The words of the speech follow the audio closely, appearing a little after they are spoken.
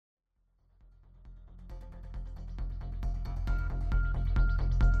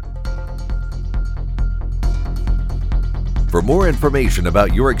For more information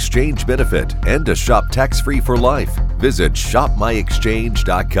about your exchange benefit and to shop tax-free for life, visit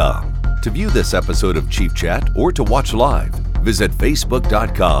shopmyexchange.com. To view this episode of Chief Chat or to watch live, visit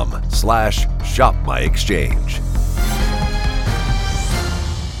facebook.com/shopmyexchange.